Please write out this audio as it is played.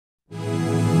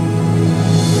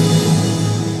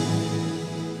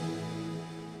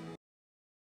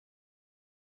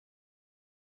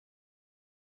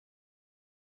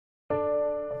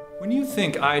When you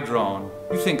think iDrone,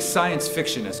 you think science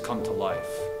fiction has come to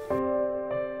life.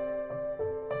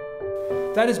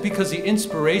 That is because the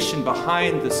inspiration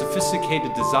behind the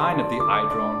sophisticated design of the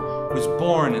iDrone was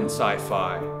born in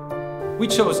sci-fi. We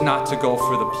chose not to go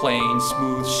for the plain,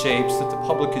 smooth shapes that the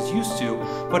public is used to,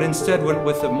 but instead went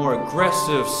with a more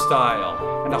aggressive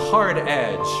style and a hard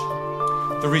edge.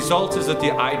 The result is that the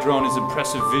iDrone is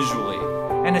impressive visually,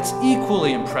 and it's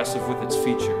equally impressive with its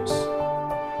features.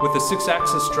 With the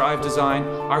 6-axis drive design,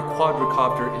 our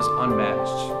quadricopter is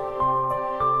unmatched.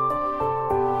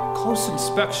 Close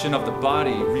inspection of the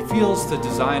body reveals the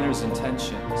designer's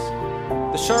intentions.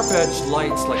 The sharp-edged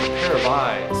lights, like a pair of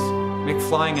eyes, make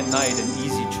flying at night an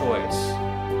easy choice.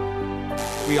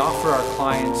 We offer our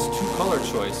clients two color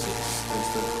choices.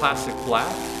 There's the classic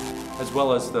black, as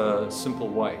well as the simple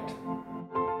white.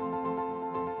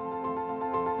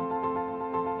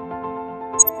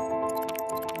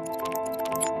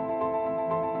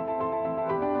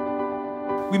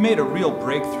 We made a real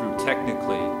breakthrough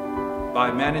technically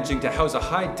by managing to house a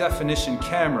high-definition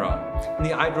camera in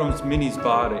the iDrone Mini's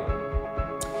body.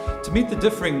 To meet the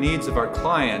differing needs of our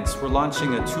clients, we're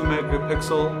launching a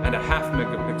 2-megapixel and a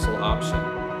 0.5-megapixel option.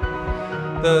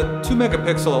 The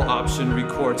 2-megapixel option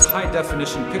records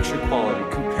high-definition picture quality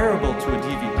comparable to a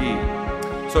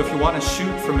DVD. So if you want to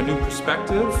shoot from a new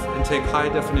perspective and take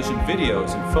high-definition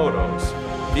videos and photos,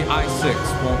 the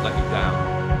i6 won't let you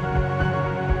down.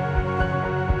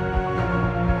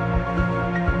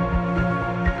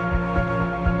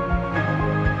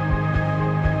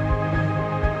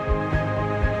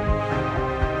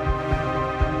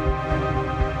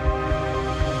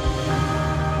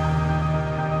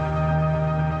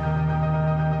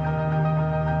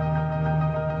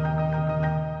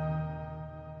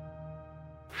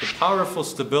 The powerful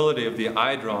stability of the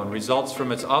iDrone results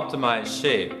from its optimized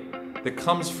shape that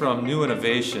comes from new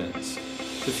innovations.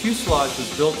 The fuselage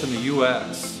was built in the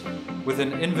US with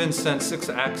an InvenSense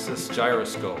 6-axis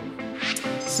gyroscope.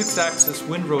 6-axis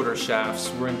wind rotor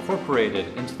shafts were incorporated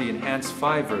into the enhanced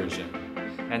 5 version,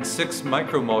 and 6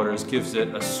 micromotors gives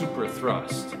it a super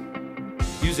thrust.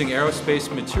 Using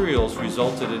aerospace materials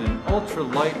resulted in an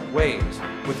ultra-light weight,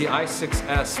 with the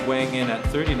i6S weighing in at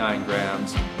 39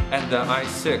 grams and the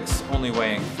i6 only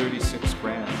weighing 36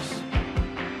 grams.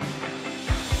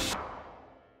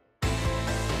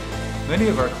 Many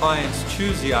of our clients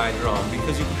choose the iDrone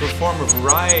because you can perform a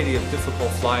variety of difficult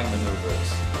flying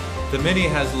maneuvers. The Mini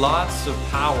has lots of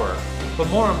power, but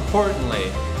more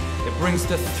importantly, it brings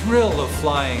the thrill of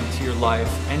flying to your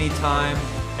life anytime,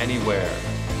 anywhere.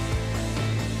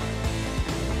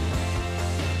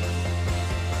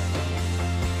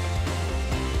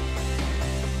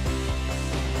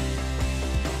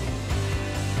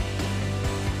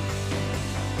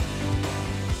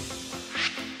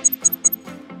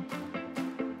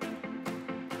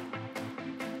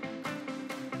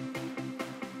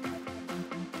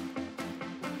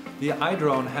 The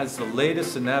iDrone has the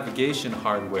latest in navigation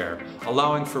hardware,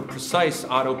 allowing for precise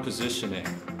auto-positioning.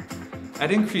 At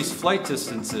increased flight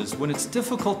distances, when it's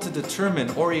difficult to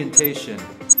determine orientation,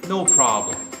 no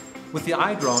problem. With the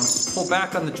iDrone, just pull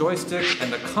back on the joystick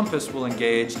and the compass will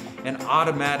engage, and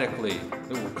automatically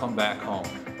it will come back home.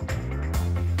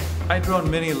 iDrone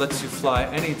Mini lets you fly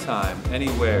anytime,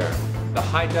 anywhere. The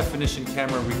high-definition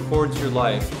camera records your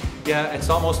life. Yeah, it's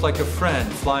almost like a friend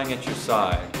flying at your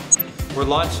side. We're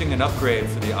launching an upgrade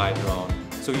for the iDrone,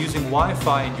 so using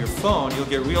Wi-Fi in your phone, you'll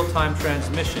get real-time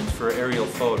transmissions for aerial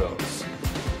photos.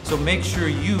 So make sure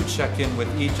you check in with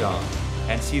Yizhan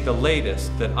and see the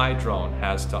latest that iDrone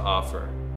has to offer.